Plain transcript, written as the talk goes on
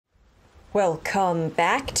Welcome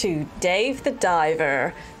back to Dave the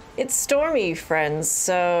Diver. It's stormy, friends,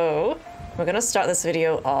 so we're gonna start this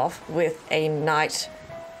video off with a night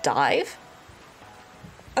dive.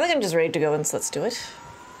 I think I'm just ready to go, and so let's do it.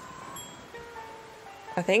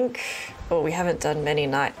 I think, oh, we haven't done many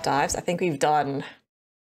night dives. I think we've done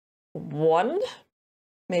one,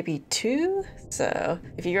 maybe two. So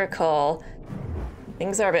if you recall,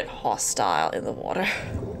 things are a bit hostile in the water.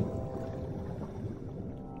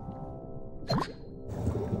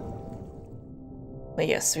 But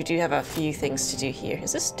yes, we do have a few things to do here.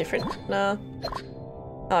 Is this different? No.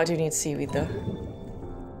 Oh, I do need seaweed though.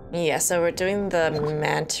 Yeah, so we're doing the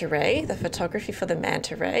manta ray, the photography for the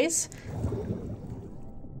manta rays.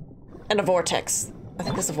 And a vortex. I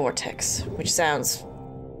think there's a vortex, which sounds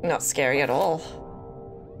not scary at all.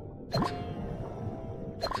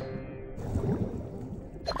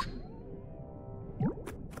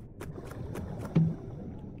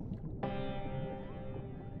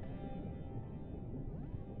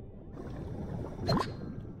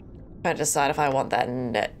 Trying to decide if I want that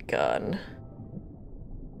net gun.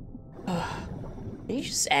 Oh, are you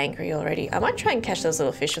just angry already? I might try and catch those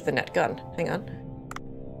little fish with the net gun. Hang on.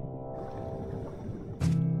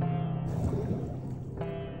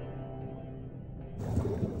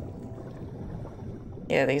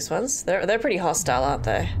 Yeah, these ones. They're pretty hostile, aren't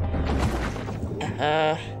they?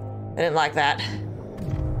 I didn't like that.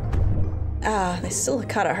 Ah, they still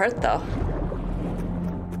kind of hurt though.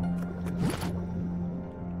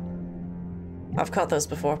 I've caught those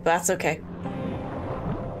before, but that's okay.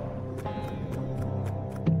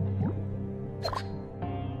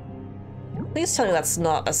 Please tell me that's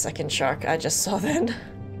not a second shark I just saw then.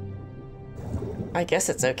 I guess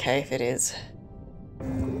it's okay if it is.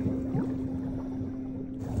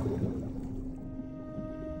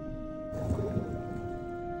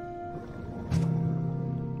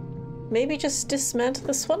 Maybe just dismantle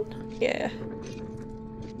this one? Yeah.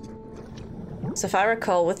 So if I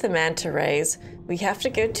recall, with the manta rays, we have to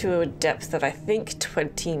go to a depth of, I think,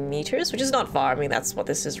 20 meters, which is not far. I mean, that's what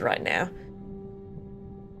this is right now.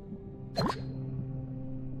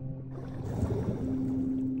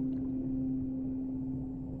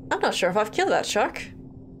 I'm not sure if I've killed that shark.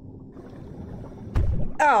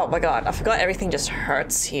 Oh my god, I forgot everything just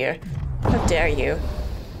hurts here. How dare you?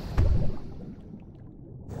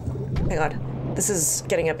 Hang on, this is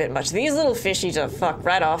getting a bit much. These little fish need to fuck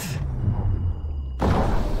right off.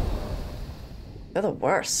 They're the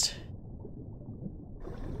worst.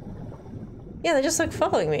 Yeah, they're just like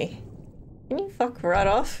following me. Can you fuck right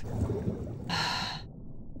off?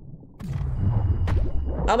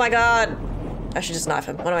 Oh my god! I should just knife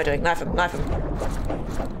him. What am I doing? Knife him, knife him.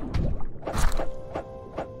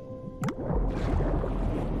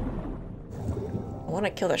 I want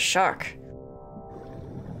to kill the shark.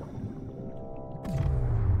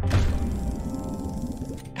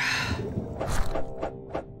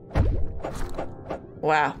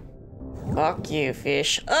 Wow. Fuck you,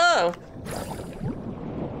 fish. Oh!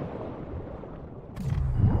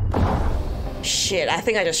 Shit, I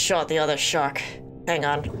think I just shot the other shark. Hang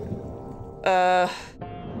on.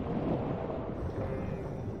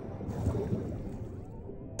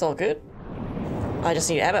 It's all good. I just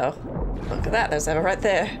need ammo. Look at that, there's ammo right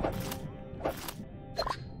there.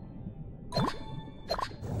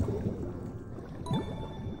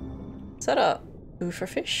 Is that a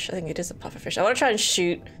pufferfish? I think it is a pufferfish. I want to try and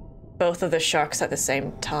shoot both of the sharks at the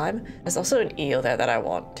same time. There's also an eel there that I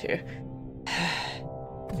want to.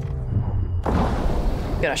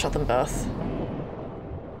 Good, I shot them both.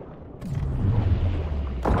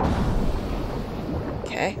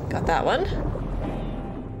 Okay, got that one.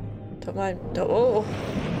 Don't mind. Don't. Oh,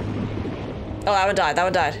 that one died. That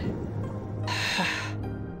one died.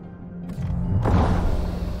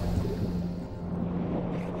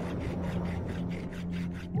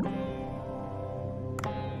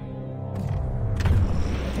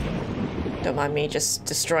 Don't mind me just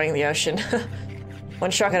destroying the ocean. One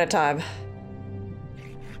shark at a time.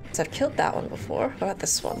 So I've killed that one before. What about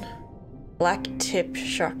this one? Black tip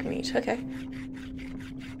shark meat. Okay.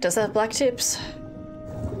 Does that have black tips?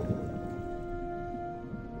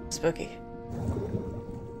 Spooky.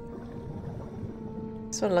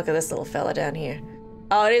 Just want to look at this little fella down here.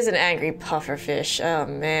 Oh, it is an angry pufferfish. Oh,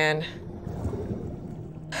 man.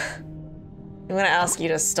 I'm gonna ask you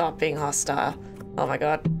to stop being hostile. Oh my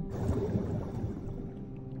god.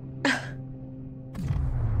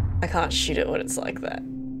 I can't shoot it when it's like that.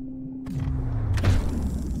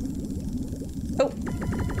 Oh!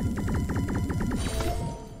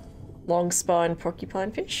 Long spine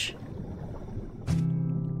porcupine fish.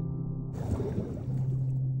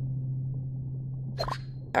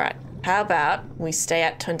 Alright, How about we stay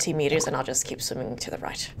at 20 meters and I'll just keep swimming to the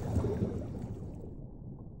right.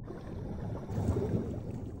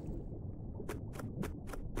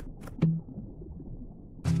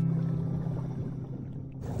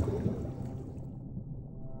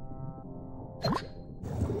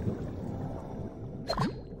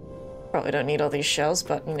 Probably don't need all these shells,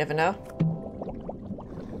 but you never know.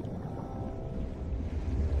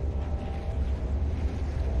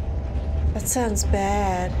 That sounds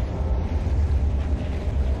bad.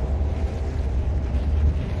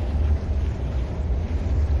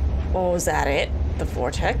 Or was that it? The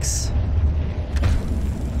vortex?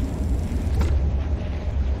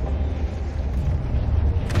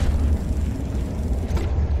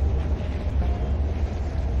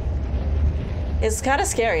 It's kind of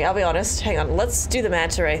scary, I'll be honest. Hang on, let's do the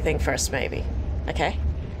manta ray thing first, maybe. Okay?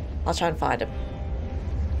 I'll try and find him.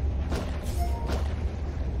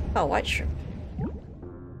 Oh, white shrimp.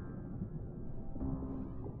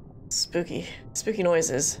 Spooky. Spooky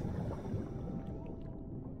noises.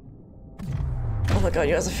 Oh my god,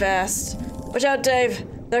 you guys are fast. Watch out, Dave!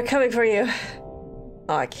 They're coming for you!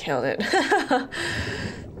 Oh, I killed it.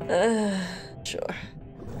 Sure.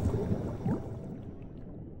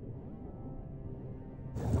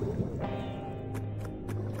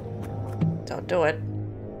 Don't do it.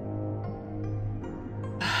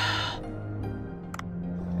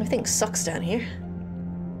 Everything sucks down here.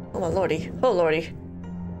 Oh my lordy. Oh lordy.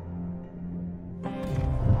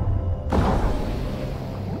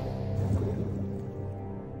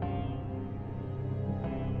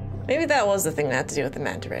 Maybe that was the thing that had to do with the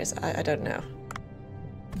manta rays. I don't know.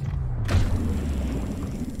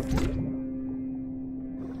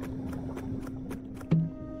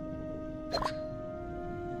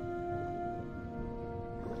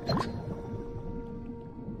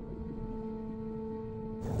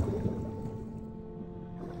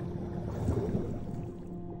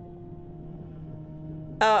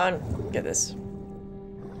 Oh, get this.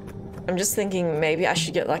 I'm just thinking maybe I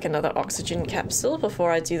should get like another oxygen capsule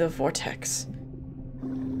before I do the vortex.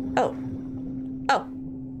 Oh. Oh.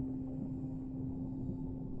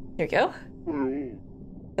 Here we go.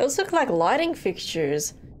 Those look like lighting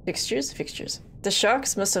fixtures. Fixtures? The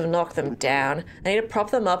sharks must have knocked them down. I need to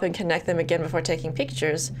prop them up and connect them again before taking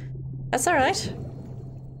pictures. That's alright.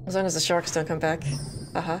 As long as the sharks don't come back.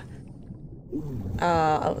 Uh-huh.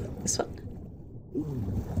 Oh, this one?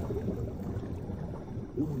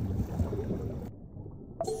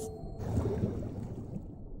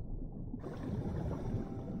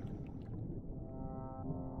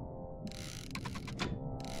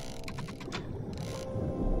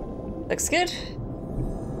 Looks good.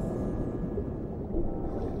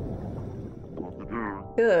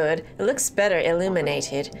 Good. It looks better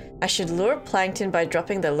illuminated. I should lure plankton by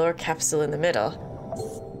dropping the lure capsule in the middle.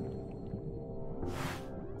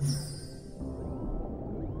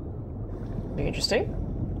 Very interesting.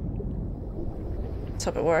 Let's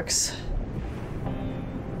hope it works.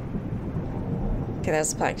 Okay, there's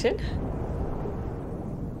the plankton.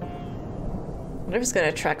 I wonder if it's gonna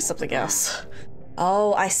attract something else.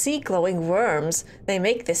 Oh, I see glowing worms. They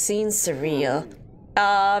make the scene surreal.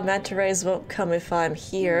 Manta rays won't come if I'm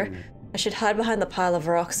here. I should hide behind the pile of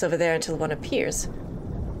rocks over there until one appears.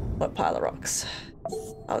 What pile of rocks?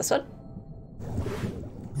 Oh, this one?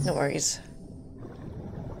 No worries.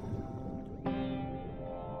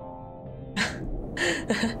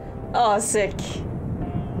 Oh, sick.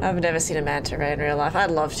 I've never seen a manta ray in real life.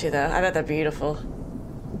 I'd love to, though. I bet they're beautiful.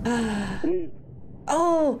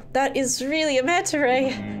 Oh, that is really a manta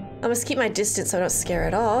ray. I must keep my distance so I don't scare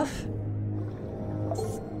it off.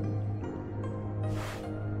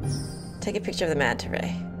 Take a picture of the manta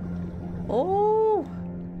ray. Oh.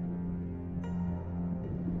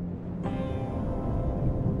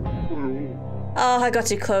 Oh, I got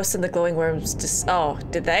too close and the glowing worms just... Oh,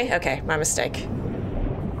 did they? Okay, my mistake.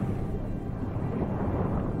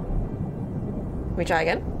 Can we try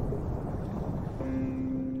again?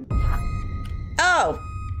 Oh!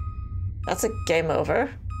 That's a game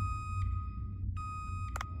over.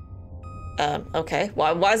 Okay.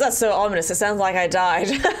 Why is that so ominous? It sounds like I died.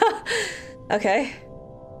 Okay.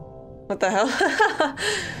 What the hell?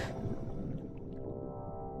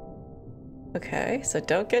 Okay, so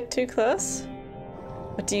don't get too close.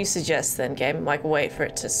 What do you suggest then, game? Like, wait for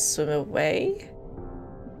it to swim away?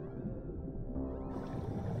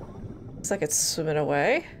 Looks like it's swimming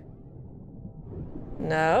away.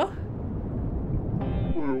 No?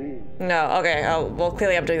 No, okay. Oh, well,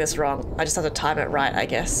 clearly I'm doing this wrong. I just have to time it right, I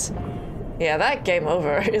guess. Yeah, that game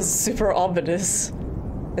over is super ominous.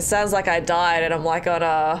 It sounds like I died and I'm like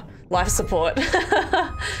on life support.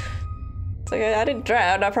 It's like, I didn't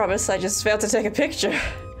drown, I promise, I just failed to take a picture.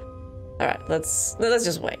 Alright, let's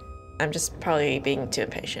just wait. I'm just probably being too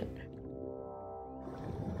impatient.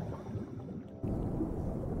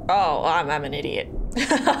 Oh, I'm an idiot.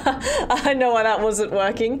 I know why that wasn't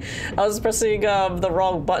working. I was pressing the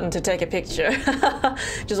wrong button to take a picture.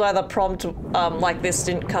 Which is why the prompt like this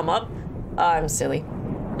didn't come up. I'm silly.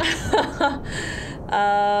 When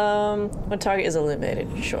target is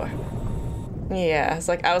eliminated, sure. Yeah, it's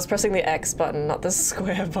like I was pressing the X button, not the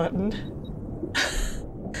square button.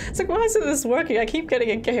 It's like, why isn't this working? I keep getting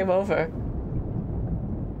a game over.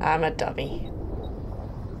 I'm a dummy.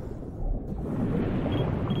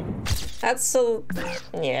 That's so...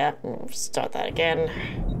 yeah, start that again.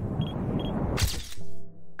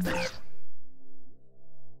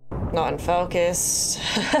 Not in focus.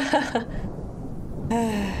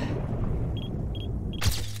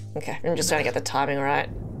 Okay, I'm just trying to get the timing right.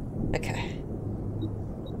 Okay.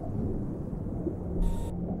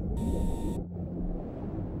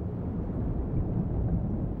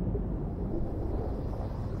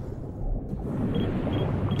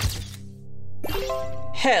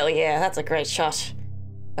 Hell yeah, that's a great shot.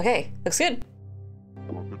 Okay, looks good.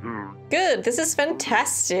 Good, this is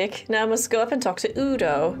fantastic. Now I must go up and talk to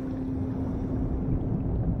Udo.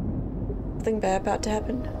 Nothing bad about to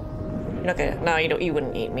happen? You're not gonna, no, you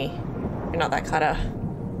wouldn't eat me. You're not that kind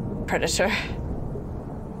of predator.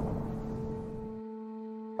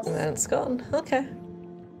 And then it's gone, okay.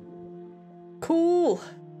 Cool.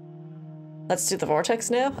 Let's do the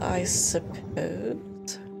vortex now, I suppose.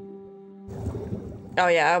 Oh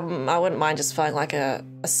yeah, I wouldn't mind just finding like a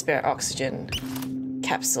spare oxygen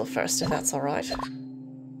capsule first, if that's alright.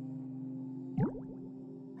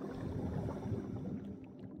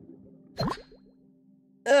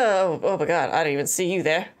 Oh my god, I didn't even see you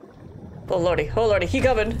there. Oh lordy, he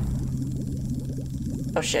coming.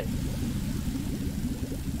 Oh shit.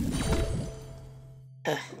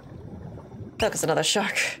 Look, it's another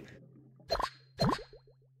shark.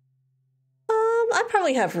 I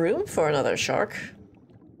probably have room for another shark.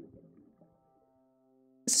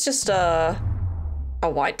 It's just a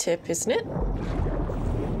white tip, isn't it?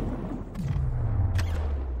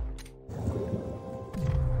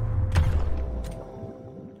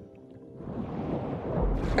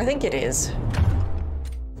 I think it is.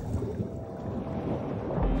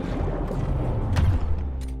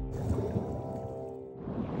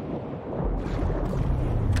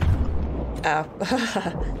 Oh,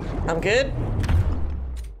 I'm good.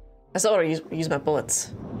 I still ought to use my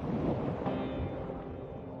bullets.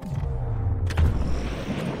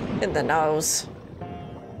 In the nose.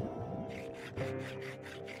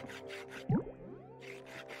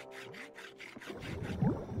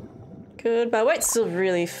 Good, my weight's still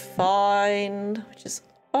really fine, which is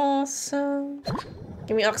awesome.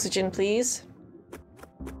 Give me oxygen, please.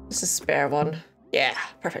 Just a spare one. Yeah,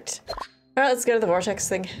 perfect. Alright, let's go to the vortex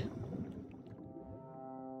thing.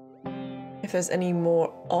 If there's any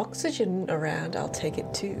more oxygen around, I'll take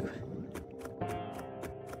it too.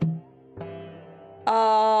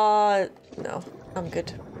 No, I'm good.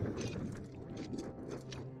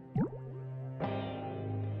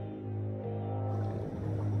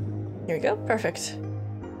 Here we go, perfect.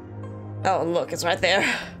 Oh, look, it's right there.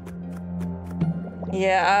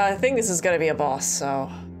 Yeah, I think this is gonna be a boss, so...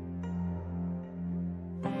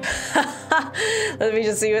 Let me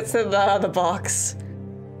just see what's in the box.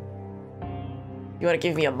 You wanna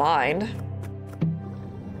give me a mine?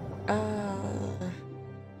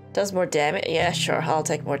 Does more damage? Yeah, sure, I'll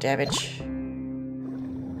take more damage.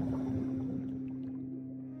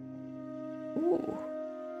 Ooh.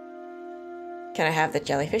 Can I have the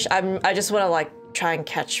jellyfish? I just wanna like try and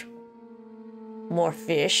catch more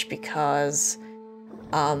fish because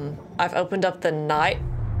I've opened up the night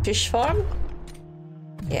fish farm.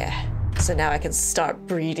 Yeah, so now I can start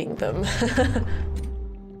breeding them.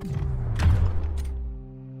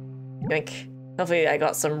 Yoink. Hopefully I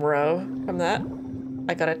got some roe from that.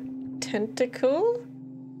 I got a tentacle?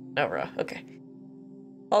 No roe, okay.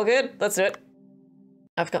 All good, let's do it.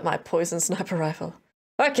 I've got my poison sniper rifle.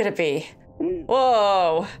 What could it be?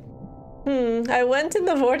 Whoa. I went in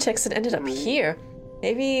the vortex and ended up here.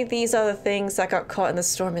 Maybe these are the things that got caught in the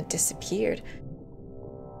storm and disappeared.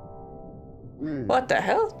 What the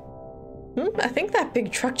hell? I think that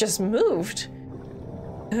big truck just moved.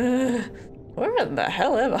 Where in the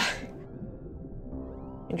hell am I?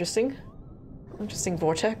 Interesting. Interesting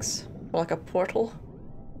vortex. Or like a portal.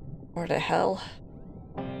 Or the hell.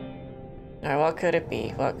 Alright, what could it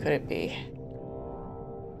be? What could it be?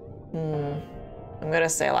 I'm gonna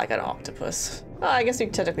say like an octopus. Oh, I guess we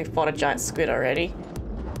technically fought a giant squid already.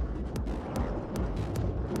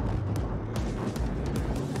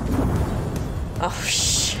 Oh,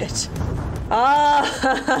 shit. Ah!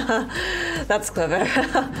 That's clever.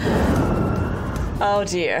 Oh,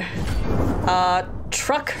 dear.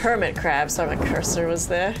 Truck hermit crab. Sorry, my cursor was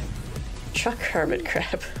there. Truck hermit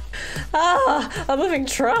crab. Ah! A moving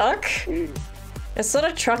truck! It's not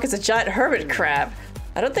a truck, it's a giant hermit crab.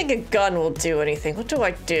 I don't think a gun will do anything. What do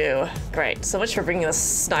I do? Great, so much for bringing the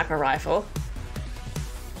sniper rifle.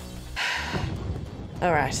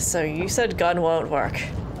 Alright, so you said gun won't work.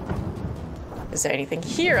 Is there anything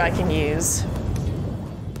here I can use?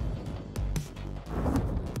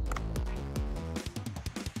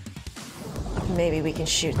 Maybe we can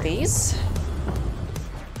shoot these.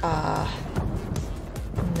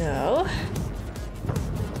 No.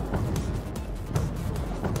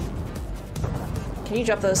 Can you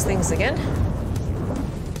drop those things again?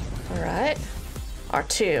 Alright.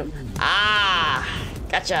 R2. Ah!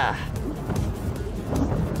 Gotcha!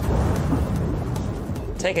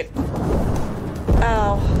 Take it.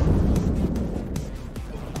 Ow.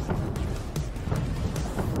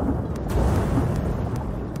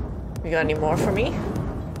 You got any more for me?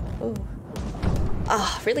 Ooh.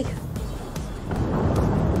 Ah, really?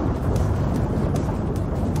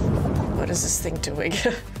 What is this thing doing?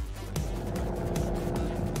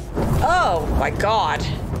 Oh my god!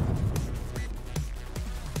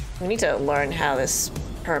 We need to learn how this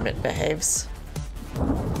hermit behaves.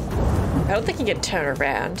 I don't think you can turn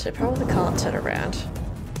around. It probably can't turn around.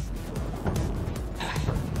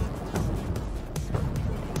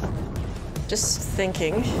 Just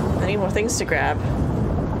thinking. I need more things to grab.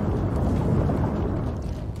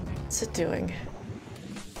 What's it doing?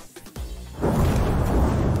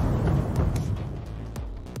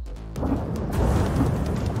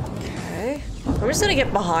 Okay. I'm just gonna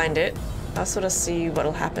get behind it. I'll sort of see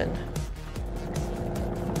what'll happen.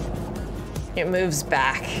 It moves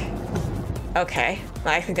back. Okay.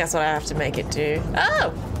 I think that's what I have to make it do.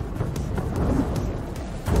 Oh!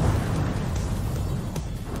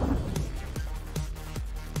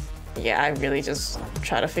 Yeah, I really just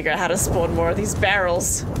try to figure out how to spawn more of these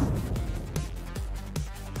barrels.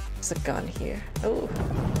 There's a gun here. Oh.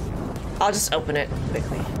 I'll just open it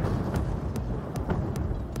quickly.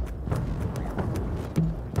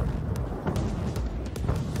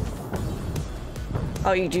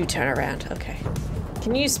 Oh, you do turn around. Okay.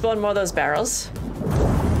 Can you spawn more of those barrels?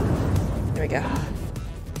 There we go.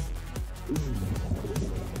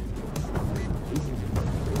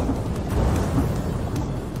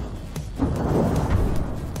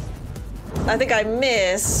 I think I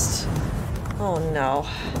missed. Oh no.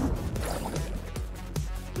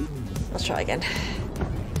 Let's try again.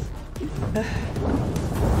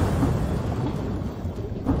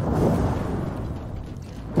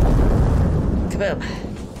 Kaboom.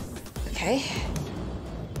 Okay.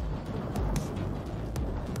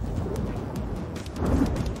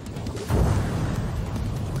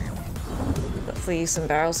 Hopefully some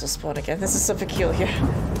barrels will spawn again. This is so peculiar.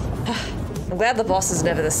 I'm glad the boss is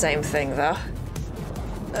never the same thing, though.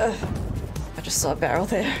 I just saw a barrel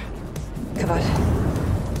there. Come on.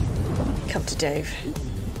 Come to Dave.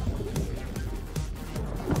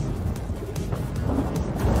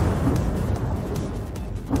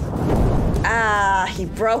 Ah, he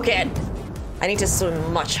broke it. I need to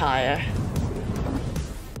swim much higher.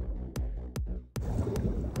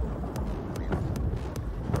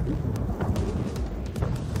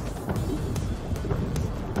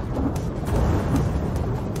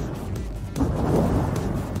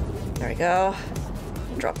 There we go.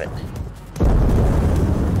 Drop it.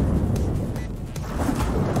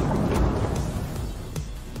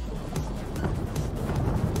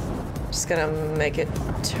 Just gonna make it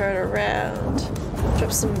turn around.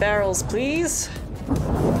 Drop some barrels, please.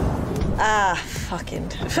 Ah, fucking.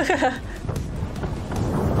 Can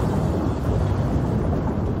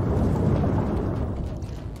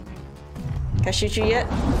I shoot you yet?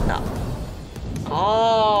 No.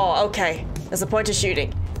 Oh, okay. There's a point to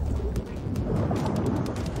shooting.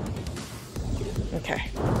 Okay.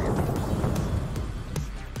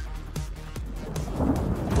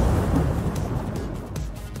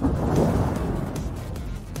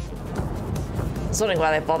 I was wondering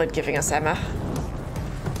why they bothered giving us ammo.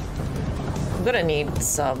 I'm gonna need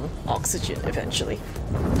some oxygen eventually.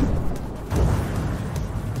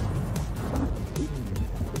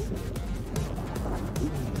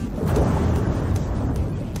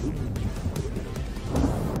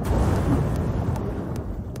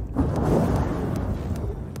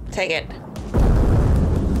 Take it.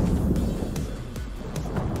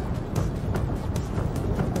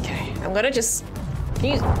 Okay, I'm gonna just... Can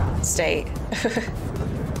you stay?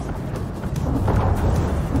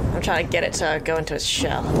 I'm trying to get it to go into its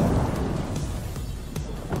shell.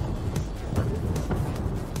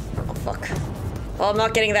 fuck. Well, I'm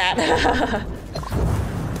not getting that.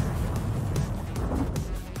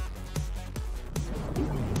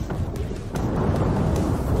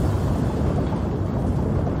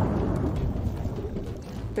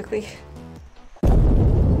 Quickly.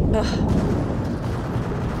 Ugh.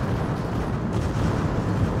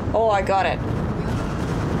 Oh, I got it.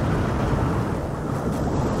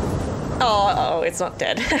 Oh, it's not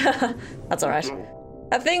dead. That's alright.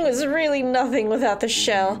 That thing was really nothing without the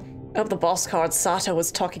shell. I hope the boss card Sato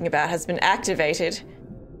was talking about has been activated.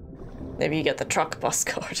 Maybe you get the truck boss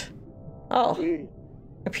card. Oh.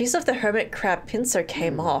 A piece of the hermit crab pincer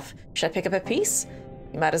came off. Should I pick up a piece?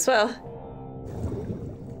 You might as well.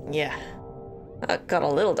 Yeah. Got a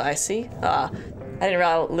little dicey. I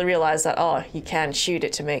didn't realize that, oh, you can shoot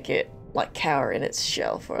it to make it, like, cower in its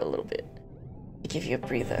shell for a little bit. To give you a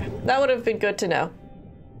breather. That would have been good to know.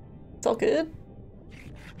 It's all good.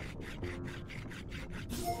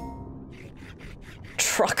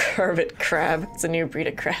 Truck hermit crab. It's a new breed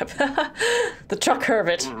of crab. The truck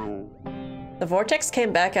hermit. The vortex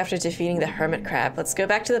came back after defeating the hermit crab. Let's go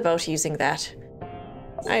back to the boat using that.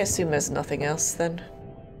 I assume there's nothing else then.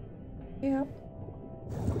 Yeah.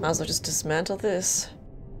 Might as well just dismantle this.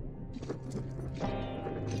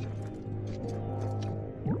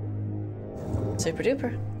 Super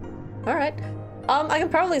duper. Alright. I can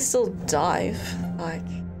probably still dive. Like,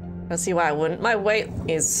 I don't see why I wouldn't. My weight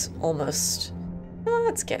is almost... Oh,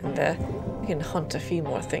 it's getting there. I can hunt a few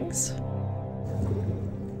more things.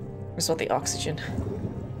 Where's what the oxygen?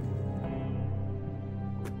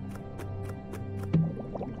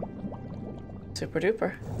 Super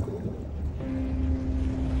duper.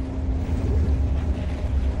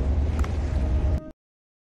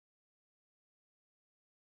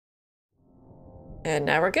 And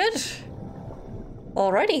now we're good.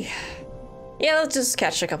 Alrighty. Yeah, let's just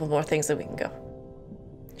catch a couple more things and we can go.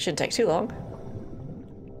 Shouldn't take too long.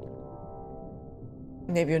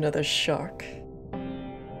 Maybe another shark.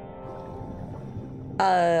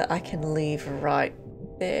 I can leave right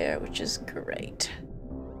there, which is great.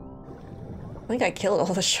 I think I killed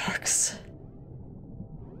all the sharks.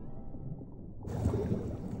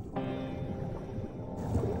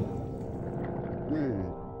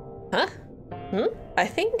 Huh? I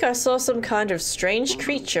think I saw some kind of strange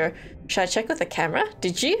creature. Should I check with the camera?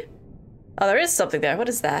 Did you? Oh, there is something there. What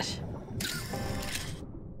is that?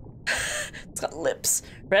 It's got lips.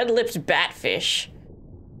 Red-lipped batfish.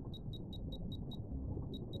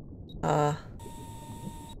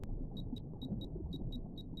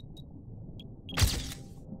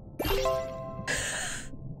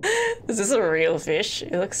 Is this a real fish?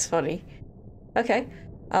 It looks funny. Okay.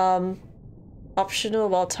 Optional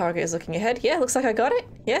while target is looking ahead. Yeah, looks like I got it.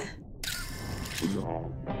 Yeah.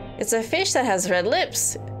 It's a fish that has red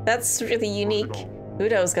lips. That's really unique.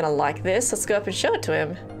 Udo's gonna like this. Let's go up and show it to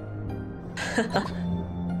him.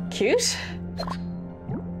 Cute.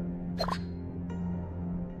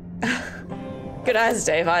 Good eyes,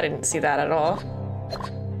 Dave. I didn't see that at all.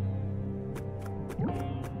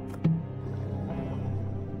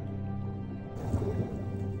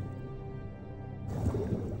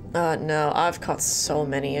 No, I've caught so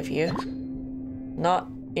many of you. Not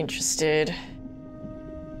interested.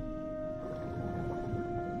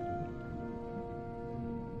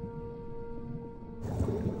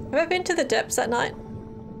 Have I been to the depths at night?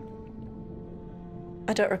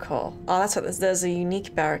 I don't recall. Oh, that's what there's a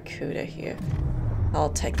unique barracuda here. I'll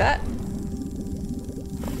take that.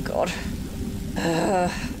 Oh god.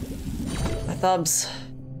 My thumbs.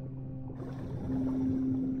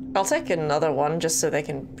 I'll take another one just so they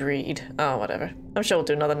can breed. Oh, whatever. I'm sure we'll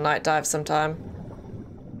do another night dive sometime.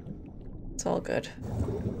 It's all good.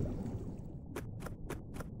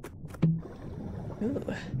 Ooh.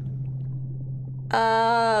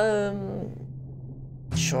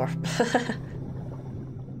 Sure.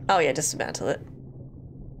 Oh yeah, dismantle it.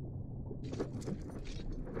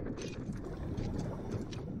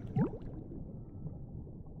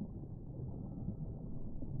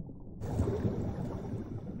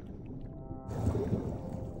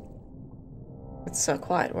 It's so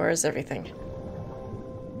quiet. Where is everything?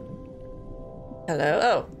 Hello?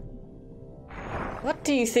 Oh. What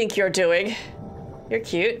do you think you're doing? You're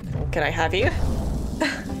cute. Can I have you?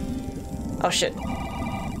 Oh shit.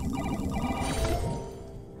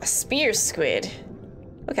 A spear squid.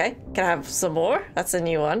 Okay, can I have some more? That's a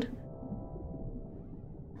new one.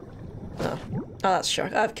 Oh, that's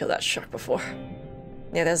shark. I've killed that shark before.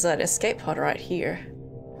 Yeah, there's an escape pod right here.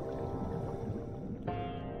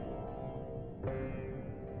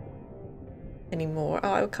 Any more?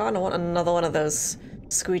 Oh, I kind of want another one of those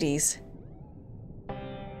squiddies.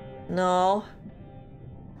 No.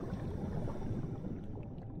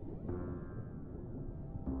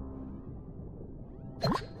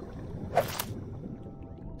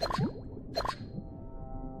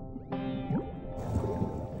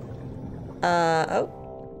 Oh.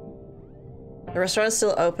 The restaurant is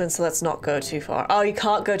still open, so let's not go too far. Oh, you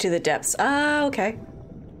can't go to the depths. Ah, okay.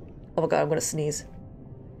 Oh my god, I'm gonna sneeze.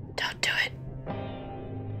 Don't do it.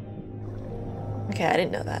 Okay, I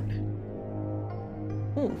didn't know that.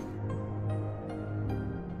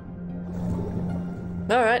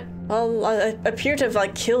 Alright, well, I appear to have,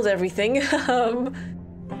 like, killed everything.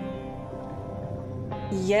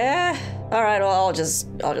 Yeah? Alright, well, I'll just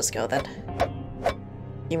go then.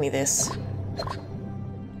 Give me this.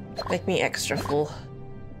 Make me extra full.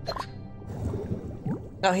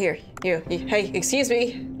 Oh, here. You. Hey, excuse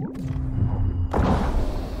me.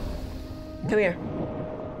 Come here.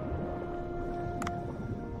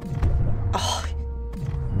 Oh.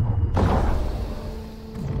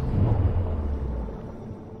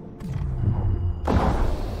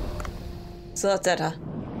 So that's dead, huh?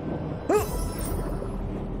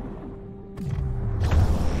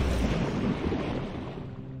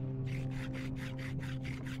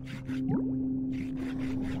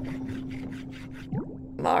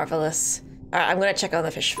 Marvelous. Alright, I'm gonna check on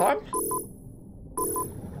the fish farm.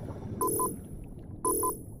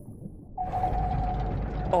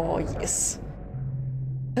 Oh, yes.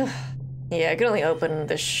 Yeah, I can only open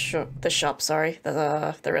the shop, sorry,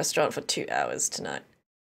 the restaurant for 2 hours tonight.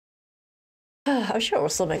 I'm sure we'll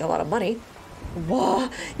still make a lot of money. Whoa,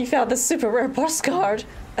 you found the super rare postcard!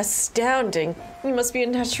 Astounding! You must be a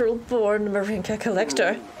natural-born Marinka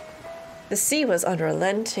collector. The sea was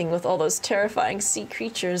unrelenting with all those terrifying sea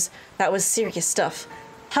creatures. That was serious stuff.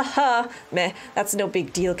 Haha, meh, that's no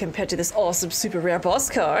big deal compared to this awesome super rare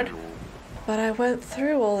postcard. But I went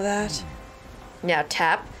through all that. Now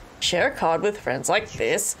tap, share a card with friends like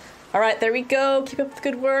this. Alright, there we go. Keep up the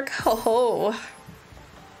good work. Ho ho.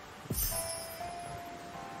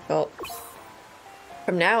 Cool.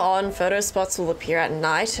 From now on, photo spots will appear at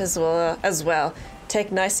night as well.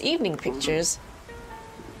 Take nice evening pictures.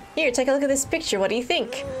 Here, take a look at this picture. What do you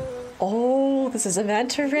think? Oh, this is a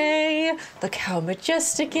manta ray. Look how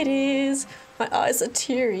majestic it is. My eyes are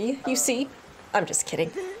teary. You see? I'm just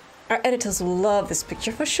kidding. Our editors will love this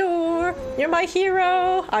picture for sure. You're my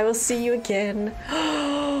hero. I will see you again.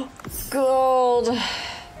 Gold.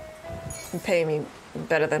 You pay me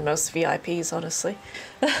better than most VIPs, honestly.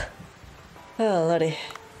 Oh, lordy.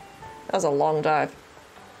 That was a long dive.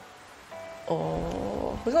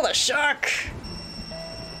 Oh, look at the shark.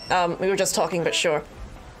 We were just talking, but sure.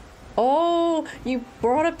 Oh, you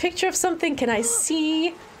brought a picture of something. Can I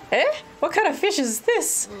see? Eh? What kind of fish is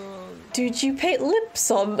this? Did you paint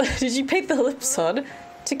lips on? Did you paint the lips on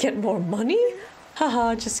to get more money?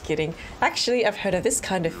 Haha, just kidding. Actually, I've heard of this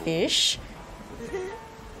kind of fish.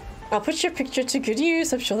 I'll put your picture to good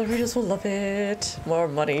use. I'm sure the readers will love it. More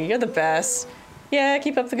money. You're the best. Yeah,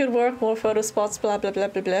 keep up the good work. More photo spots. Blah, blah, blah,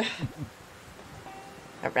 blah, blah.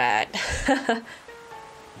 Alright.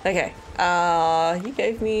 Okay. You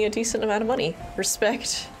gave me a decent amount of money.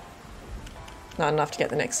 Respect. Not enough to get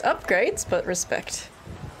the next upgrades, but respect.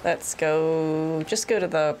 Let's go... just go to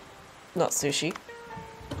the... not sushi.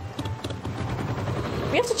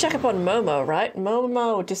 We have to check up on Momo, right?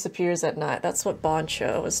 Momo disappears at night. That's what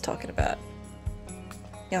Boncho was talking about.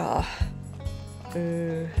 Yeah.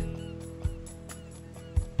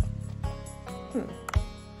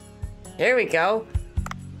 Here we go.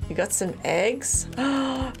 You got some eggs?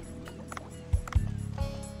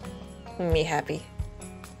 Me happy.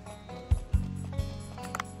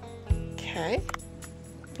 Okay.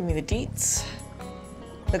 Give me the deets.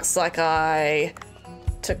 Looks like I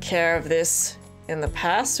took care of this in the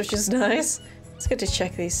past, which is nice. It's good to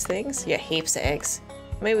check these things. Yeah, heaps of eggs.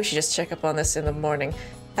 Maybe we should just check up on this in the morning.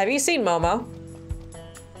 Have you seen Momo?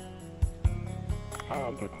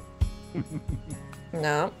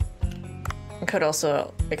 No. I could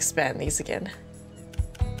also expand these again,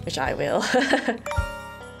 which I will.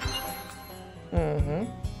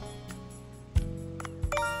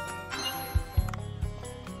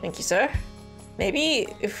 Thank you, sir. Maybe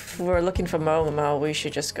if we're looking for Momo, we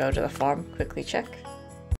should just go to the farm, quickly check.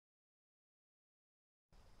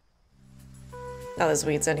 Oh, there's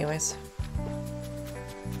weeds anyways.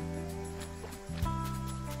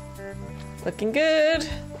 Looking good.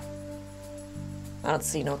 I don't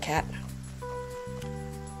see no cat.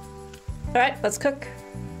 Alright, let's cook.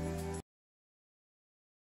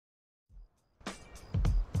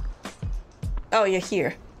 Oh, you're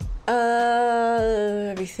here.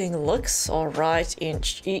 Everything looks alright in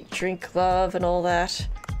eat, drink, love, and all that.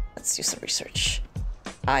 Let's do some research.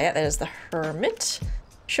 Ah, yeah, that is the hermit.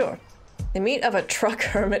 Sure. The meat of a truck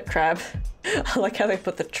hermit crab, I like how they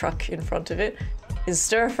put the truck in front of it, is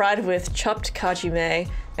stir-fried with chopped kajime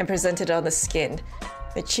and presented on the skin.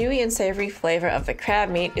 The chewy and savory flavor of the crab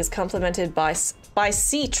meat is complemented by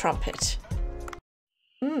sea trumpet.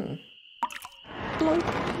 Hmm.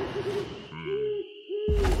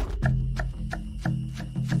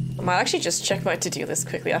 I might actually just check my to-do list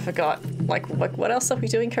quickly. I forgot. Like, what else are we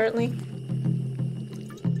doing currently?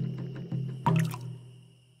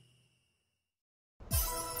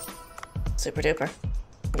 Super duper.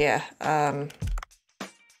 Yeah,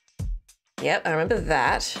 yep, I remember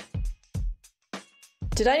that.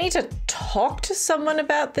 Did I need to talk to someone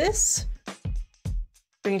about this? Do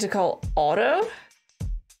we need to call Otto?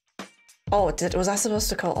 Oh, was I supposed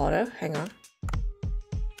to call Otto? Hang on.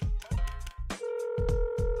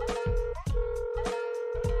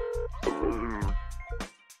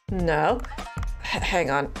 No. Hang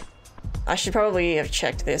on. I should probably have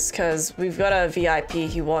checked this because we've got a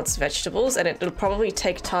VIP who wants vegetables and it'll probably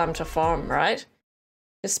take time to farm, right?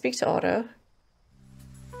 Just speak to Otto.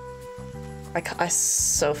 I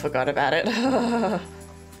so forgot about it.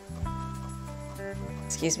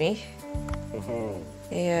 Excuse me.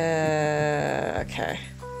 Yeah, okay.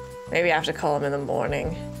 Maybe I have to call him in the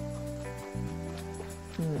morning.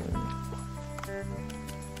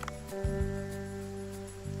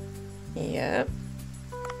 Yep.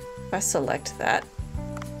 If I select that.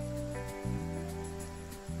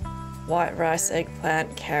 White rice,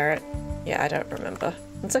 eggplant, carrot. Yeah, I don't remember.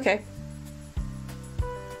 It's okay.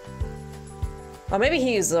 Or maybe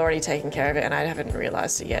he's already taken care of it and I haven't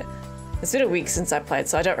realized it yet. It's been a week since I played,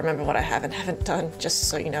 so I don't remember what I have and haven't done, just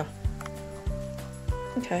so you know.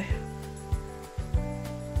 Okay.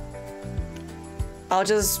 I'll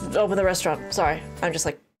just open the restaurant. Sorry, I'm just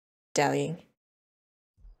like dallying.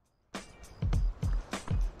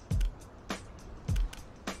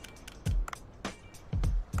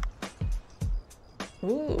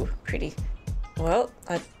 Ooh, pretty. Well,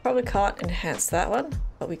 I probably can't enhance that one,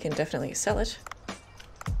 but we can definitely sell it.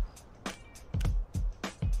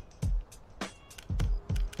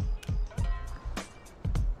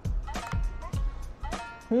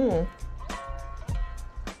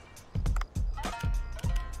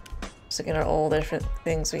 Just looking at all the different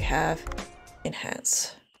things we have.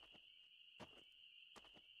 Enhance.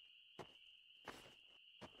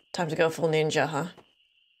 Time to go full ninja, huh?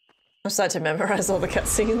 I'm starting to memorize all the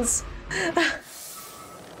cutscenes.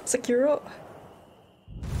 Sekiro.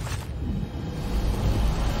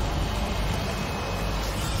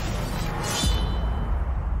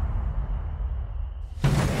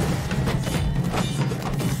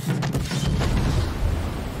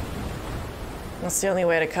 That's the only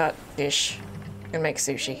way to cut fish and make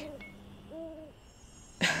sushi.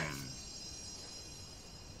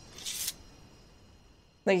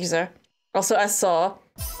 Thank you, sir. Also, I saw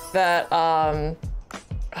that, I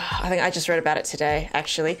think I just read about it today,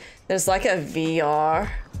 actually. There's like a VR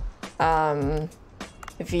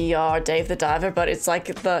Dave the Diver, but it's like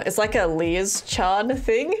a Lia's Chan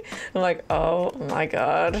thing. I'm like, oh my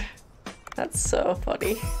god. That's so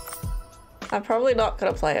funny. I'm probably not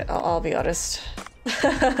gonna play it, I'll be honest.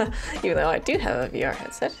 Even though I do have a VR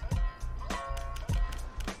headset.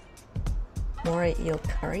 Moray eel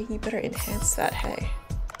curry? You better enhance that, hey.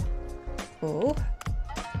 Ooh.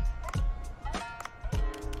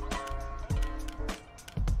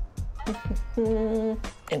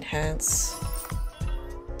 Enhance.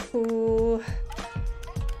 Ooh.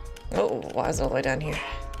 Oh, why is it all the way down here?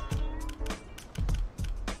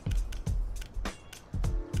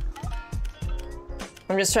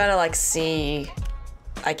 I'm just trying to like see,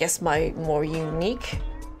 I guess, my more unique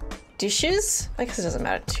dishes. I guess it doesn't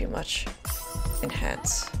matter too much.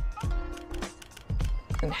 Enhance.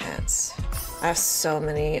 Enhance. I have so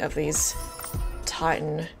many of these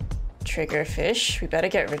Titan trigger fish. We better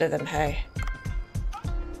get rid of them, hey.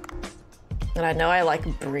 And I know I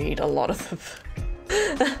like breed a lot of them.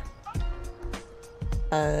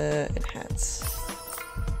 Enhance.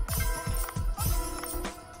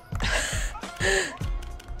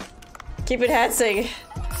 Keep enhancing.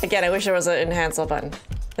 Again, I wish there was an enhancer button.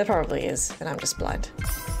 There probably is, and I'm just blind.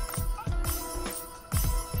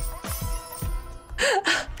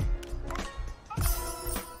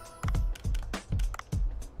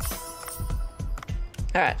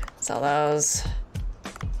 Alright, sell those.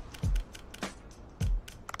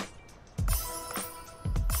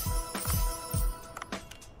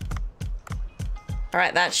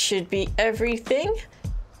 Alright, that should be everything.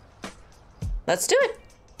 Let's do it.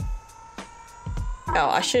 Oh,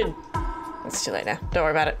 I should... It's too late now. Don't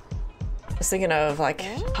worry about it. I was thinking of, like,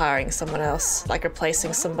 hiring someone else. Like,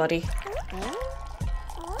 replacing somebody.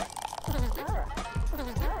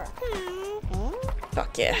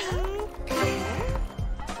 Fuck yeah.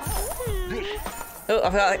 Oh,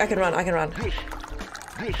 I can run, I can run.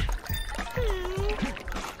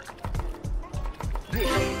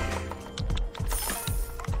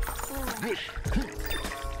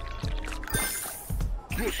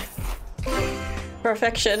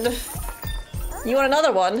 Perfection. You want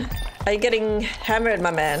another one? Are you getting hammered,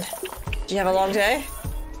 my man? Do you have a long day?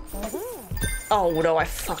 Oh no, I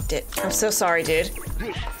fucked it. I'm so sorry, dude.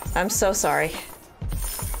 I'm so sorry.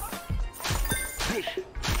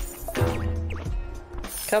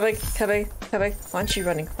 Coming, coming, coming. Why aren't you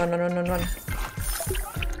running? Run, run, run, run, run.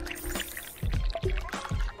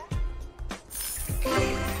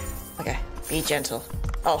 Okay, be gentle.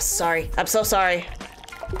 Oh, sorry. I'm so sorry.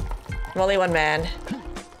 I'm only one man.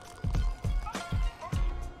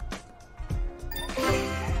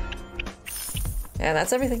 And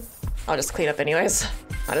that's everything. I'll just clean up anyways.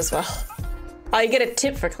 Might as well. Oh, you get a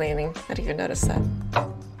tip for cleaning. I didn't even notice that.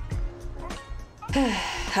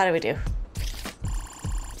 How do we do?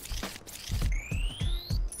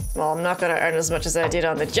 Well, I'm not gonna earn as much as I did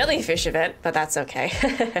on the jellyfish event, but that's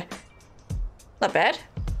okay. Not bad.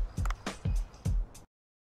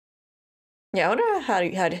 Yeah, I wonder how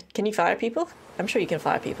can you fire people? I'm sure you can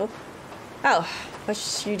fire people. Oh,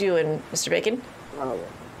 what you doing, Mr. Bacon? Oh,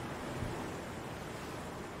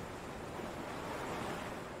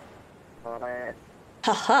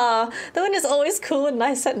 Haha, the wind is always cool and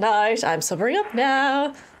nice at night. I'm sobering up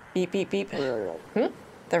now. Beep, beep, beep.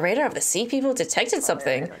 The radar of the sea people detected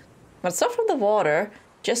something. But it's not from the water.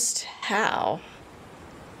 Just how?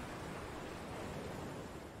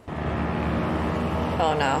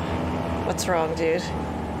 Oh no. What's wrong, dude?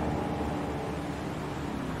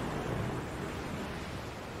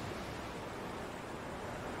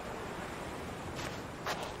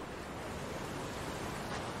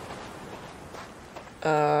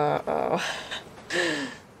 Uh-oh.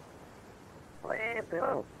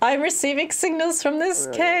 I'm receiving signals from this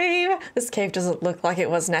cave. This cave doesn't look like it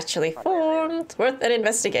was naturally formed. Worth an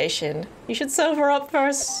investigation. You should sober up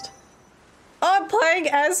first. Oh, I'm playing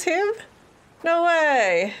as him? No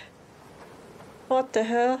way. What the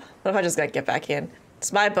hell? What if I just gotta get back in?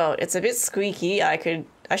 It's my boat. It's a bit squeaky. I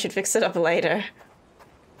should fix it up later.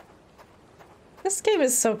 This game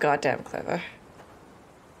is so goddamn clever.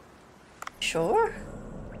 Sure.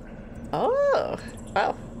 Oh,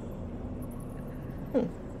 wow.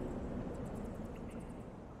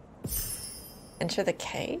 Enter the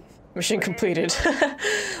cave? Mission completed.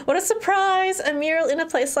 What a surprise! A mural in a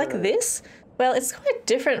place like this? Well, it's quite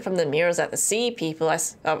different from the murals at the sea people.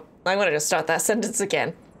 I wanted to start that sentence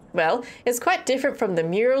again. Well, it's quite different from the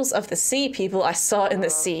murals of the sea people I saw in the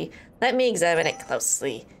sea. Let me examine it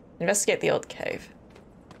closely. Investigate the old cave.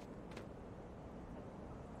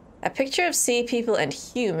 A picture of sea people and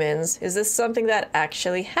humans. Is this something that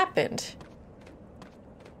actually happened?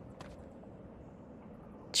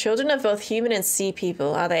 Children of both human and sea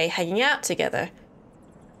people, are they hanging out together?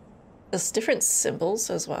 There's different symbols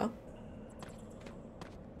as well.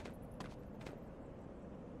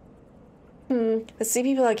 The sea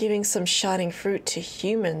people are giving some shining fruit to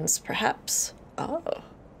humans, perhaps. Oh.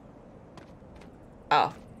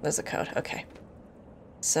 Oh, there's a code. Okay.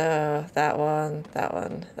 So, that one, that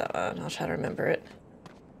one, that one. I'll try to remember it.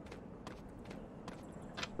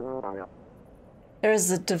 There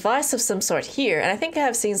is a device of some sort here, and I think I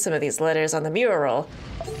have seen some of these letters on the mural.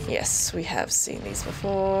 Yes, we have seen these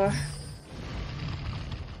before.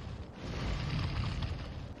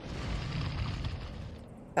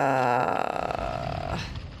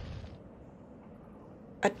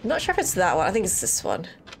 I'm not sure if it's that one. I think it's this one.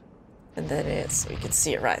 And then we can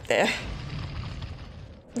see it right there.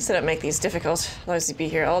 Let's not make these difficult, otherwise you'd be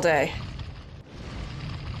here all day.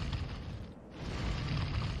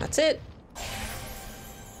 That's it.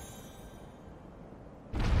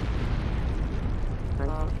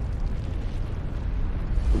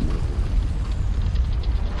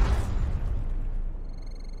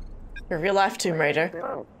 You're a real-life Tomb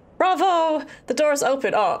Raider. Bravo! The door's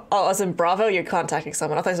open. Oh, as in bravo, you're contacting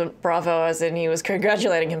someone. I thought it was bravo as in he was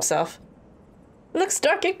congratulating himself. It looks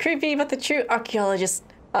dark and creepy, but the true archaeologist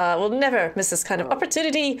will never miss this kind of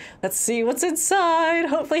opportunity. Let's see what's inside.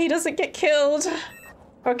 Hopefully he doesn't get killed.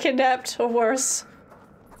 Or kidnapped, or worse.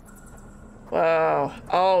 Whoa.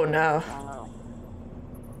 Oh, no.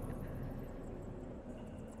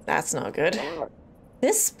 That's not good.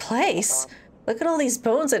 This place? Look at all these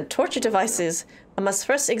bones and torture devices. I must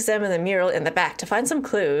first examine the mural in the back to find some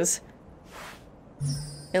clues.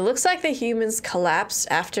 It looks like the humans collapsed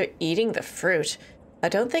after eating the fruit. I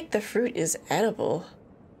don't think the fruit is edible.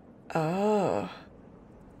 Oh.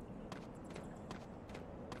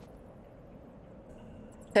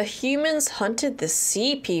 The humans hunted the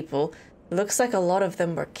sea people. Looks like a lot of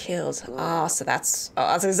them were killed. Ah, so that's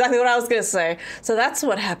exactly what I was gonna say. So that's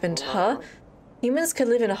what happened, huh? Humans could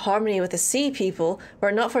live in harmony with the sea people were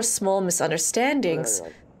it not for small misunderstandings.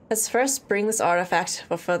 Let's first bring this artifact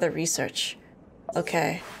for further research.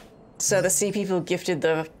 Okay. So the sea people gifted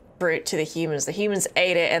the fruit to the humans. The humans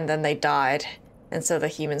ate it and then they died. And so the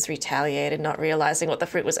humans retaliated, not realizing what the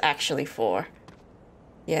fruit was actually for.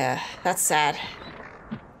 Yeah, that's sad.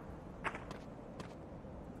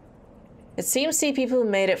 It seems sea people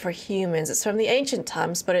made it for humans. It's from the ancient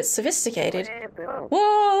times, but it's sophisticated.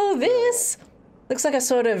 Whoa, this! Looks like a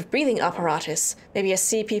sort of breathing apparatus. Maybe a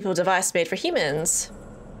sea people device made for humans.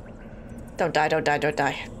 Don't die, don't die, don't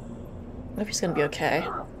die. I hope he's gonna be okay.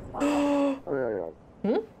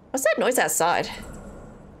 What's that noise outside?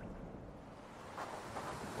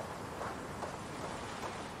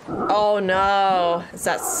 Oh no. Is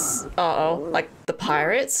that... Uh-oh. Like the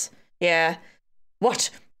pirates? Yeah. What?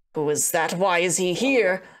 Who is that? Why is he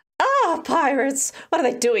here? Ah, pirates! What are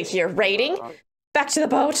they doing here? Raiding? Back to the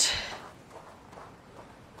boat.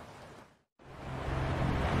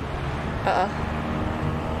 Uh-oh.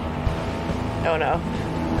 Oh no.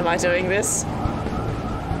 Am I doing this?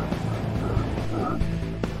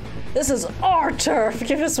 This is our turf!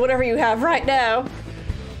 Give us whatever you have right now!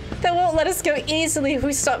 They won't let us go easily if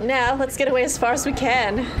we stop now. Let's get away as far as we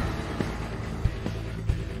can.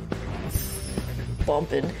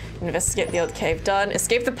 Bumpin'. Investigate the old cave. Done.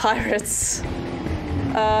 Escape the pirates.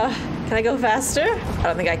 Can I go faster? I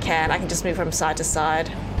don't think I can. I can just move from side to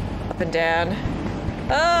side. Up and down.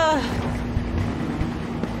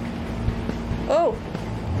 Oh!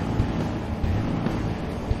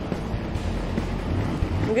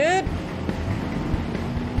 I'm good.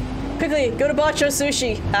 Quickly, go to Bacho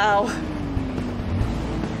Sushi. Ow.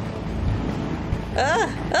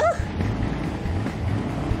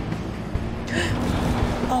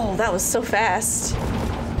 Oh, that was so fast.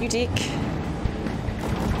 You deek.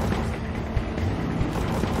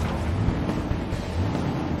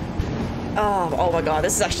 Oh my god,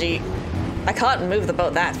 this is actually... I can't move the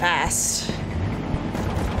boat that fast.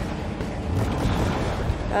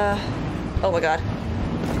 Oh my god.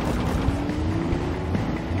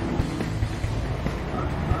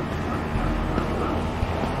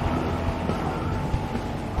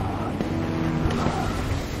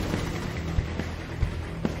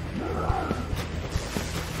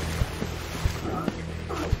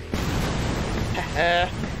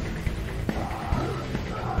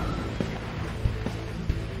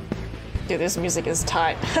 Dude, this music is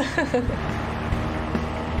tight.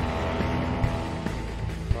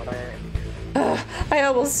 I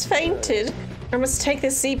almost fainted. I must take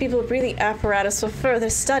this sea people breathing apparatus for further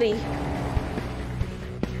study.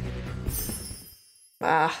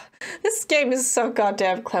 This game is so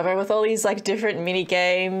goddamn clever with all these like different mini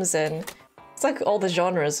games, and it's like all the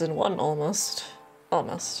genres in one almost.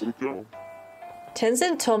 Almost.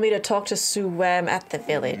 Tenzin told me to talk to Su Wam at the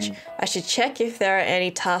village. I should check if there are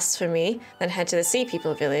any tasks for me, then head to the Sea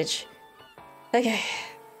People village. Okay.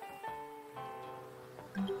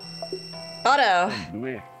 Otto!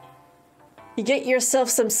 You get yourself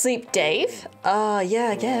some sleep, Dave? Yeah,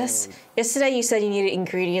 I guess. Yesterday you said you needed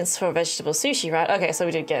ingredients for vegetable sushi, right? Okay, so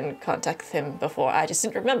we did get in contact with him before. I just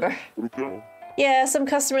didn't remember. Yeah, some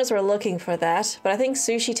customers were looking for that, but I think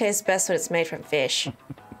sushi tastes best when it's made from fish.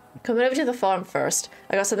 Coming over to the farm first.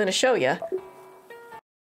 I got something to show you.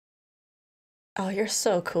 Oh, you're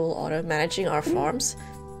so cool, Otto, managing our farms.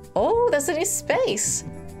 Oh, there's a new space.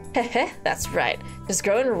 Heh, that's right. Just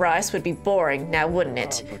growing rice would be boring, now wouldn't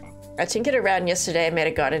it? I tinkered around yesterday and made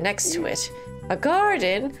a garden next to it. A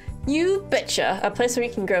garden? You betcha! A place where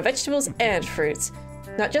you can grow vegetables and fruits.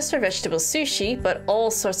 Not just for vegetable sushi, but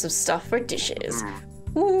all sorts of stuff for dishes.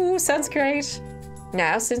 Ooh, sounds great.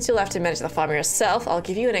 Now, since you'll have to manage the farm yourself, I'll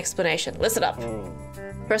give you an explanation. Listen up.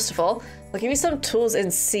 First of all, I'll give you some tools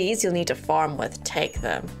and seeds you'll need to farm with. Take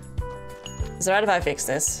them. Is it right if I fix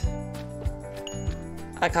this?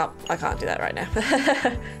 I can't do that right now.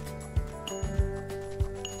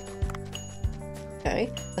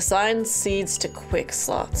 Okay. Assign seeds to quick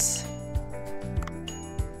slots.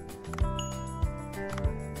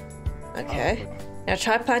 Okay. Now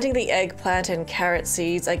try planting the eggplant and carrot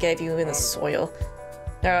seeds I gave you in the soil.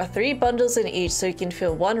 There are 3 bundles in each, so you can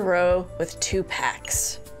fill 1 row with 2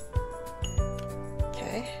 packs.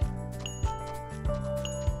 Okay.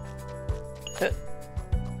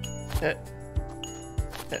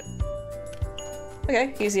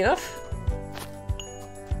 Okay, easy enough.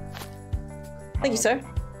 Thank you, sir.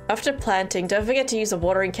 After planting, don't forget to use a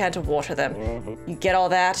watering can to water them. You get all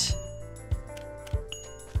that?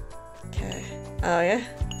 Okay. Oh yeah?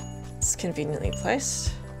 It's conveniently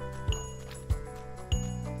placed.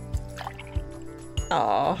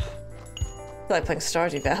 Aww. I feel like playing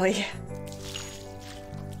Stardew Valley.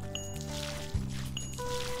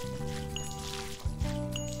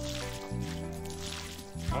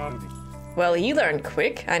 Well, you learned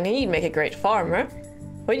quick. I knew you'd make a great farmer.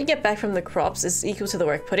 What you get back from the crops is equal to the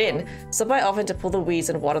work put in. Stop by often to pull the weeds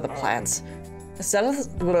and water the plants. The status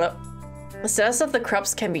of the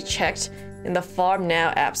crops can be checked in the Farm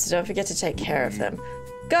Now app, so don't forget to take care of them.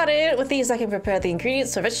 Got it! With these I can prepare the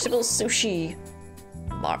ingredients for vegetable sushi.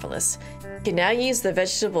 Marvelous. You can now use the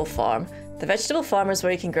vegetable farm. The vegetable farm is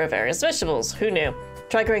where you can grow various vegetables. Who knew?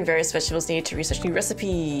 Try growing various vegetables needed to research new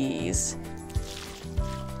recipes.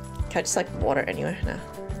 Can I just like water anywhere? No.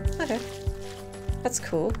 Okay. That's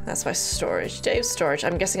cool. That's my storage. Dave's storage.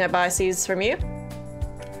 I'm guessing I buy seeds from you?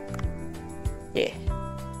 Yeah.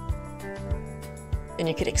 And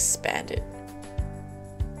you could expand it.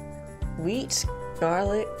 Wheat,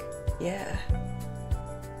 garlic, yeah.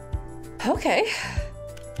 Okay.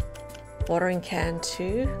 Watering can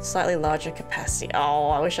 2, slightly larger capacity. Oh,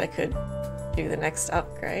 I wish I could do the next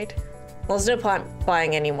upgrade. Well, there's no point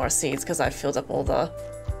buying any more seeds because I filled up all the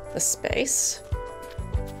space.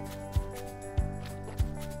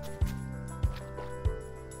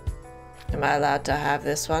 Am I allowed to have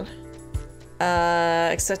this one?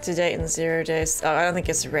 Accepted date in 0 days. Oh, I don't think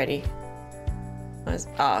it's ready.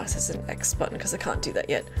 Oh, it says an X button because I can't do that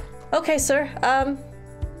yet. Okay, sir.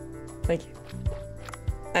 Thank you.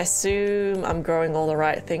 I assume I'm growing all the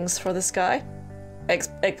right things for this guy.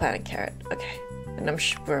 Eggplant and carrot. Okay. And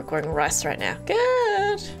we're growing rice right now.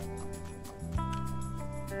 Good.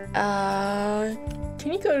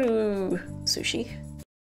 Can you go to sushi?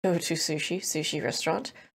 Go to sushi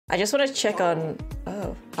restaurant. I just want to check on.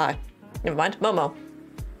 Oh, hi. Never mind. Momo.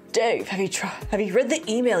 Dave, have you read the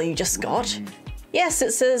email you just got? Yes,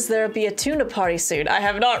 it says there'll be a tuna party soon. I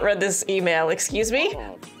have not read this email. Excuse me?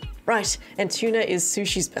 Right, and tuna is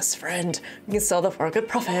sushi's best friend. We can sell them for a good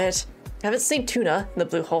profit. I haven't seen tuna in the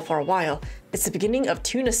blue hole for a while. It's the beginning of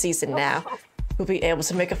tuna season now. We'll be able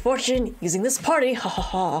to make a fortune using this party. Ha ha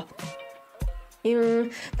ha.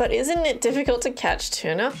 But isn't it difficult to catch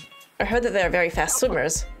tuna? I heard that they're very fast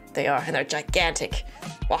swimmers. They are, and they're gigantic.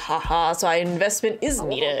 Wahaha, so our investment is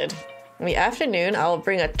needed. In the afternoon, I'll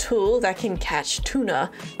bring a tool that can catch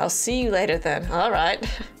tuna. I'll see you later then. All right.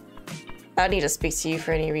 I don't need to speak to you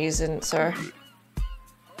for any reason, sir.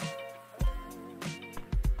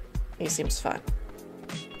 He seems fine.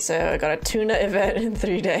 So I got a tuna event in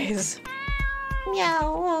 3 days.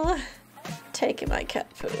 Meow. Taking my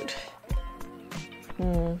cat food.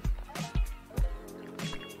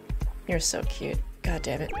 You're so cute. God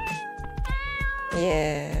damn it.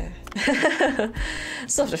 Yeah.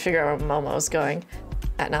 Still have to figure out where Momo's going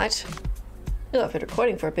at night. I've been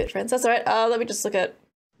recording for a bit, friends. That's alright. Let me just look at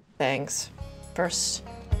things first.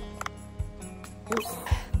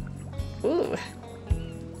 Ooh.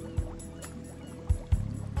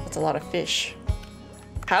 That's a lot of fish.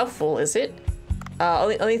 How full is it?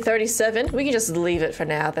 Only 37. We can just leave it for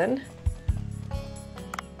now then.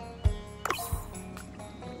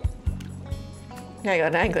 I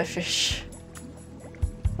got an anglerfish.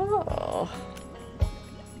 Oh.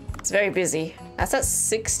 It's very busy. That's at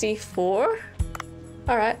 64.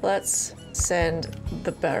 Alright, let's send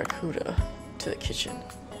the barracuda to the kitchen.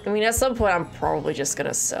 I mean, at some point, I'm probably just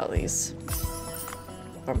gonna sell these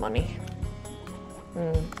for money.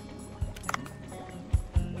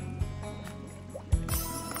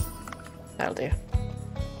 That'll do.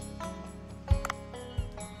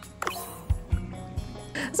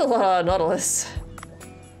 That's a lot of Nautilus.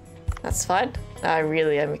 That's fine. I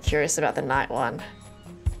really am curious about the night one.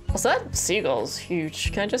 Also, that seagull's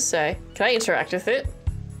huge. Can I just say? Can I interact with it?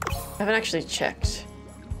 I haven't actually checked.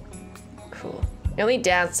 Cool. The only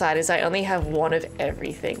downside is I only have one of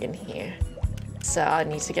everything in here. So I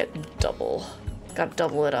need to get double. Gotta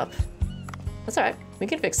double it up. That's alright. We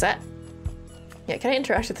can fix that. Yeah, can I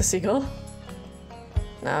interact with the seagull?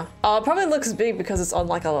 No. Oh, it probably looks big because it's on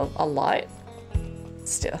like a light.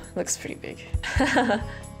 Still, looks pretty big.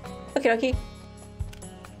 Okie dokie.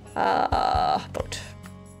 Boat.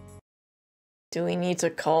 Do we need to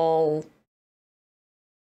call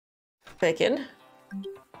Bacon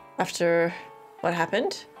after what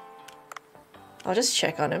happened? I'll just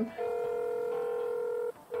check on him.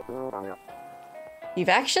 You've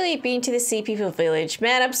actually been to the Sea People village.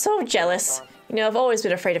 Man, I'm so jealous. You know, I've always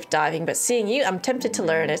been afraid of diving, but seeing you, I'm tempted to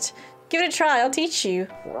learn it. Give it a try, I'll teach you.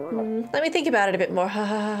 Let me think about it a bit more.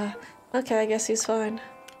 Okay, I guess he's fine.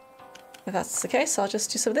 If that's the case, I'll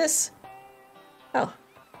just do some of this. Oh.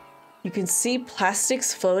 You can see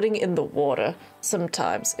plastics floating in the water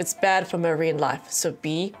sometimes. It's bad for marine life, so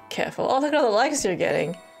be careful. Oh, look at all the likes you're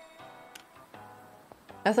getting.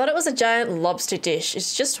 I thought it was a giant lobster dish.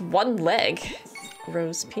 It's just one leg.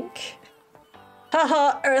 Rose pink.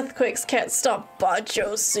 Haha, earthquakes can't stop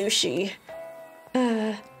Bajo sushi.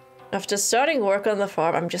 After starting work on the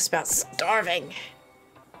farm, I'm just about starving.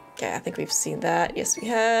 Okay, I think we've seen that. Yes, we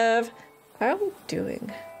have. How are we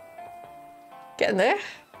doing? Getting there.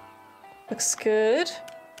 Looks good.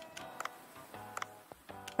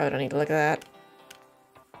 Oh, I don't need to look at that.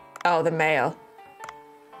 Oh, the mail.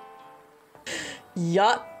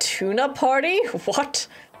 Yacht tuna party? What?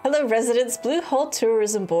 Hello residents, Blue Hole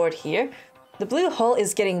Tourism Board here. The Blue Hole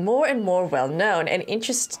is getting more and more well known and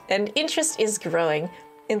interest is growing.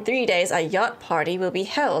 In 3 days, a yacht party will be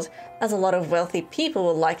held, as a lot of wealthy people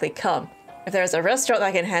will likely come. If there is a restaurant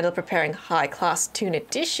that can handle preparing high-class tuna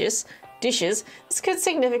dishes, this could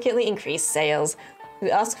significantly increase sales.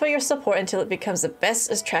 We ask for your support until it becomes the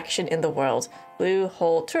best attraction in the world. Blue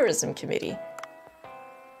Hole Tourism Committee.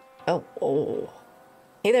 Oh.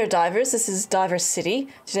 Hey there, divers. This is Diver City.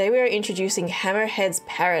 Today we are introducing Hammerhead's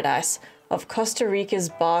Paradise of Costa Rica's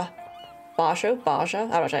Baja? I don't know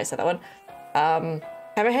how to say that one.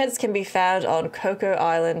 Hammerheads can be found on Coco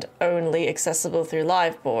Island only, accessible through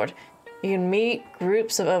Liveboard. You can meet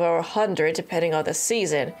groups of over 100 depending on the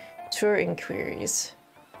season. Tour inquiries.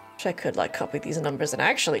 Wish I could like copy these numbers and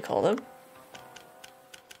actually call them.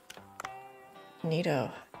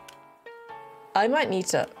 Neato. I might need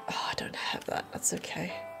to... Oh, I don't have that. That's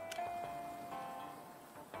okay.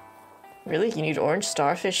 Really? You need orange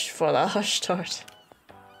starfish for the hush start?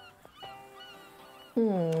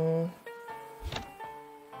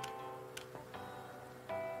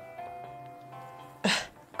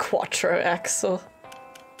 Quattro axle.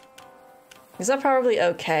 Is that probably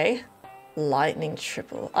okay? Lightning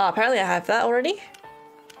triple. Ah, apparently I have that already.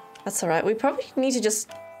 That's alright. We probably need to just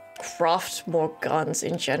craft more guns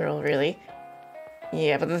in general, really.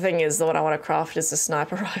 Yeah, but the thing is, the one I want to craft is a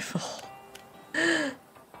sniper rifle.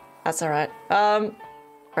 That's alright.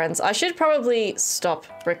 Friends, I should probably stop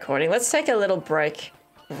recording. Let's take a little break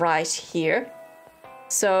right here.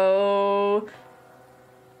 So...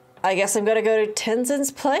 I guess I'm gonna go to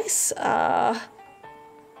Tenzin's place.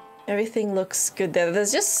 Everything looks good there.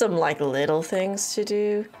 There's just some, like, little things to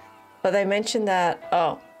do. But they mentioned that,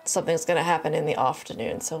 oh, something's gonna happen in the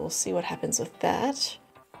afternoon, so we'll see what happens with that.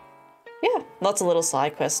 Yeah, lots of little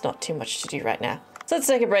side quests, not too much to do right now. So let's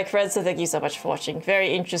take a break, friends, so thank you so much for watching. Very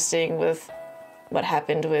interesting with what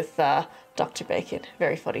happened with Dr. Bacon.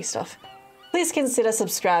 Very funny stuff. Please consider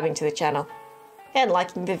subscribing to the channel and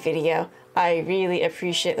liking the video. I really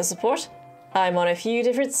appreciate the support. I'm on a few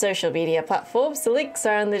different social media platforms. The links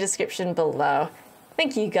are in the description below.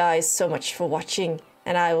 Thank you guys so much for watching,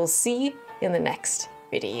 and I will see you in the next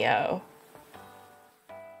video.